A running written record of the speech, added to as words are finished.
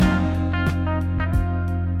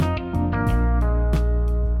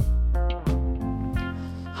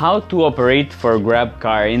How to operate for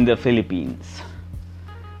Grabcar in the Philippines.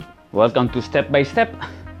 Welcome to Step by Step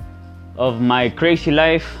of my crazy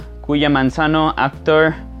life. Kuya Manzano,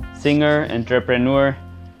 actor, singer, entrepreneur,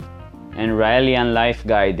 and Raelian life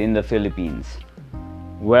guide in the Philippines.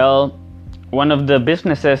 Well, one of the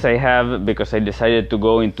businesses I have, because I decided to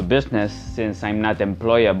go into business since I'm not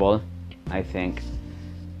employable, I think.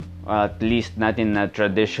 Well, at least not in a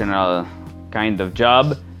traditional kind of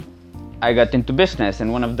job. I got into business,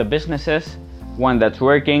 and one of the businesses, one that's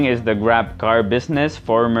working, is the Grabcar business,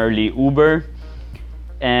 formerly Uber.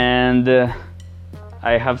 And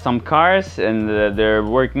I have some cars, and they're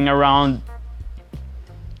working around.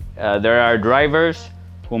 There are drivers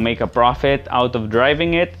who make a profit out of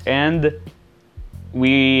driving it, and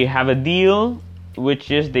we have a deal,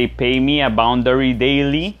 which is they pay me a boundary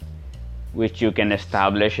daily, which you can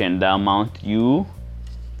establish in the amount you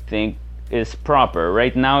think is proper.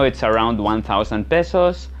 Right now it's around 1,000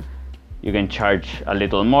 pesos. You can charge a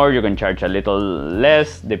little more, you can charge a little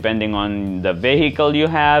less, depending on the vehicle you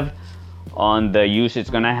have, on the use it's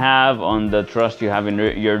gonna have, on the trust you have in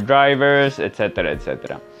your drivers, etc.,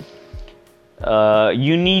 etc.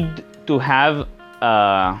 You need to have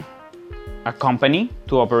a company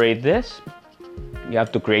to operate this. You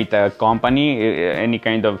have to create a company, any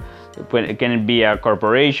kind of, it can be a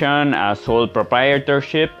corporation, a sole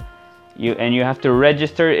proprietorship. You have to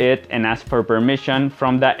register it and ask for permission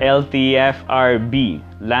from the LTFRB,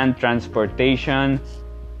 Land Transportation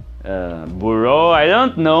Bureau. I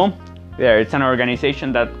don't know. It's an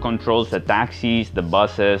organization that controls the taxis, the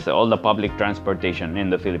buses, all the public transportation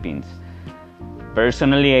in the Philippines.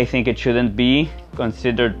 Personally, I think it shouldn't be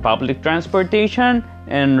considered public transportation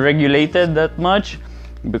and regulated that much,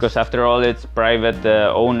 because after all, it's private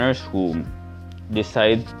owners who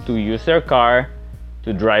decide to use their car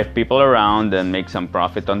to drive people around and make some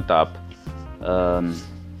profit on top. Oh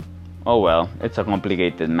well, it's a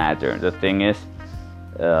complicated matter. The thing is,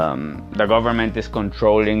 the government is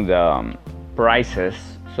controlling the prices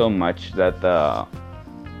so much that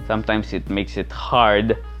sometimes it makes it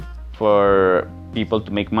hard for people to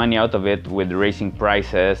make money out of it, with raising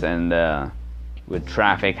prices and with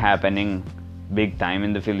traffic happening big time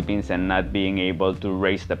in the Philippines and not being able to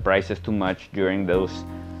raise the prices too much during those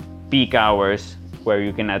peak hours where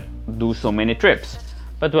you cannot do so many trips.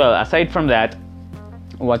 But well, aside from that,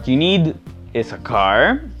 what you need is a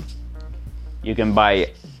car. You can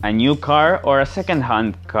buy a new car or a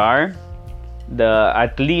second-hand car, the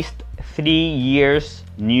at least 3 years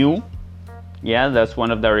new. Yeah, that's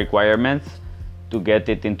one of the requirements to get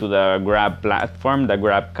it into the Grab platform, the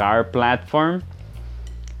Grabcar platform.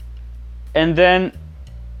 And then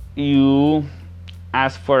you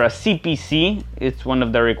ask for a CPC. It's one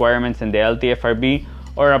of the requirements in the LTFRB,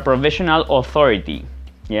 or a provisional authority.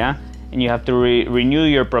 Yeah, and you have to renew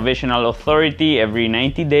your provisional authority every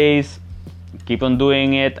 90 days. Keep on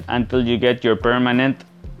doing it until you get your permanent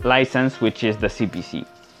license, which is the CPC.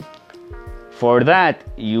 For that,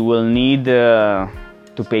 you will need to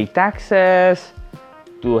pay taxes,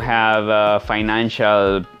 to have a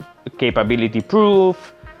financial capability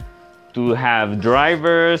proof, to have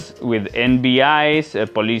drivers with NBIs,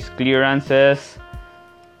 police clearances.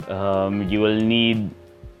 You will need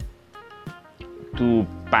to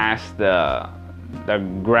pass the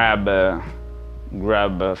Grab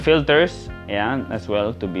filters, yeah, as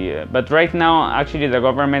well, to be. But right now, actually, the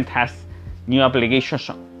government has new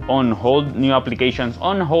applications on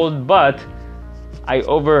hold. But I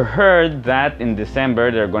overheard that in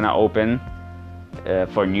December they're gonna open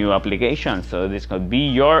for new applications, so this could be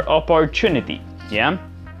your opportunity. Yeah,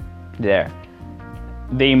 there.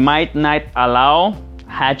 They might not allow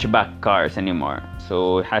hatchback cars anymore,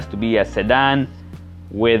 so it has to be a sedan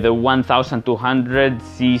with a 1,200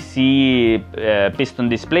 cc piston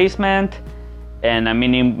displacement and a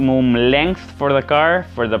minimum length for the car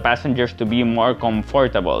for the passengers to be more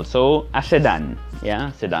comfortable. So a sedan,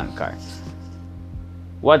 yeah, sedan car.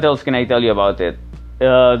 What else can I tell you about it?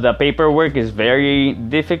 The paperwork is very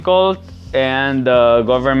difficult, and the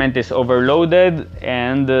government is overloaded,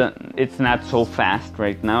 and it's not so fast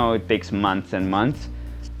right now. It takes months and months,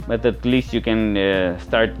 but at least you can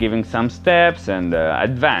start giving some steps and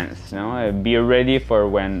advance. You know, be ready for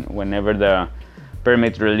whenever the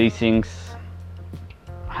permit releasings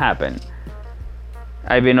happen.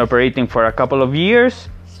 I've been operating for a couple of years.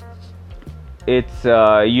 It's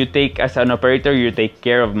you take, as an operator, you take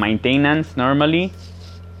care of maintenance normally.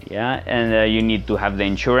 Yeah, and you need to have the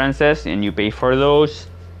insurances, and you pay for those.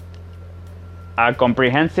 A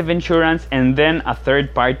comprehensive insurance, and then a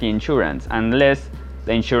third-party insurance, unless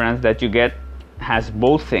the insurance that you get has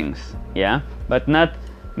both things. Yeah, but not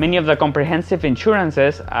Many of the comprehensive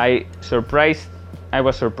insurances, I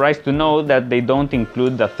was surprised to know that they don't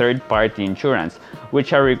include the third-party insurance,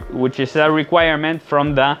 which is a requirement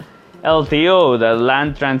from the LTO, the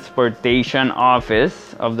Land Transportation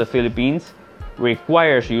Office of the Philippines,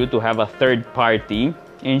 requires you to have a third-party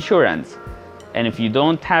insurance, and if you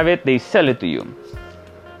don't have it, they sell it to you.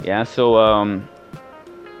 Yeah, so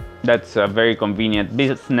that's a very convenient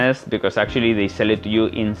business, because actually they sell it to you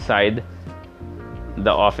inside the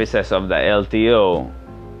offices of the LTO,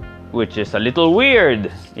 which is a little weird,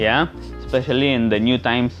 yeah, especially in the new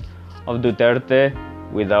times of Duterte,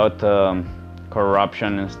 without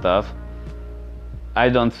corruption and stuff. I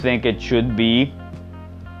don't think it should be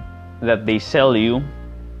that they sell you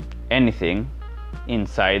anything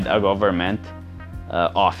inside a government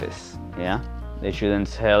office. Yeah, they shouldn't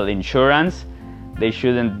sell insurance. They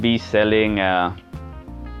shouldn't be selling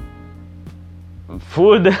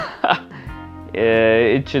food.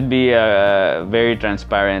 It should be a very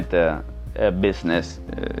transparent business,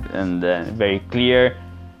 and very clear,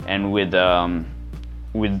 and with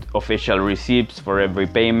official receipts for every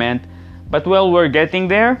payment. But well, we're getting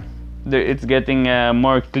there. It's getting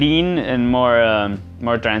more clean and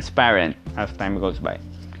more transparent as time goes by.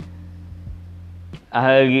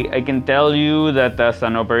 I can tell you that as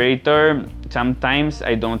an operator, sometimes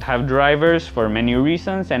I don't have drivers for many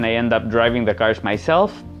reasons, and I end up driving the cars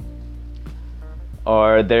myself.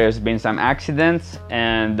 Or there's been some accidents,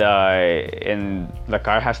 and the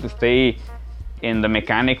car has to stay in the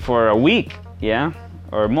mechanic for a week, yeah,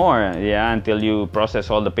 or more, yeah, until you process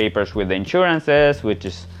all the papers with the insurances, which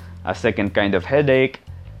is a second kind of headache.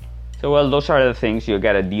 So well, those are the things you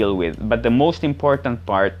gotta deal with. But the most important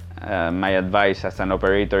part, my advice as an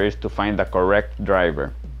operator, is to find the correct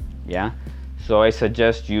driver. Yeah, so I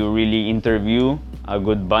suggest you really interview a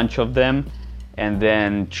good bunch of them, and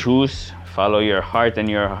then choose. Follow your heart and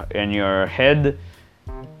your head.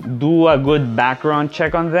 Do a good background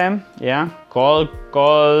check on them. Yeah, call,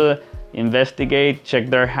 investigate, check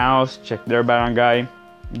their house, check their barangay,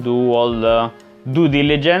 do all the due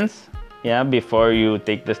diligence. Yeah, before you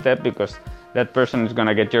take the step, because that person is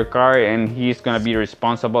gonna get your car, and he's gonna be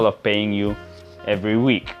responsible of paying you every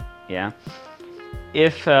week. Yeah,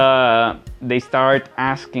 if they start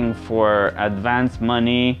asking for advance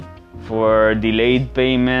money, for delayed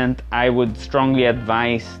payment, I would strongly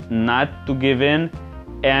advise not to give in,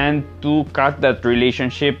 and to cut that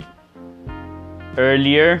relationship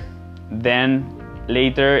earlier than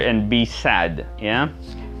later and be sad. Yeah,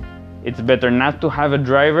 it's better not to have a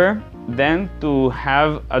driver than to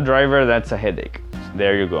have a driver that's a headache.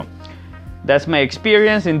 There you go. That's my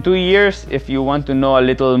experience in 2 years. If you want to know a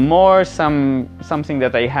little more, something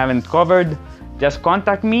that I haven't covered, just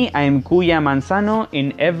contact me. I'm Kuya Manzano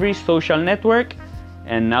in every social network,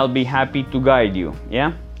 and I'll be happy to guide you.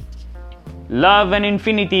 Yeah? Love and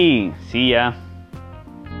infinity. See ya.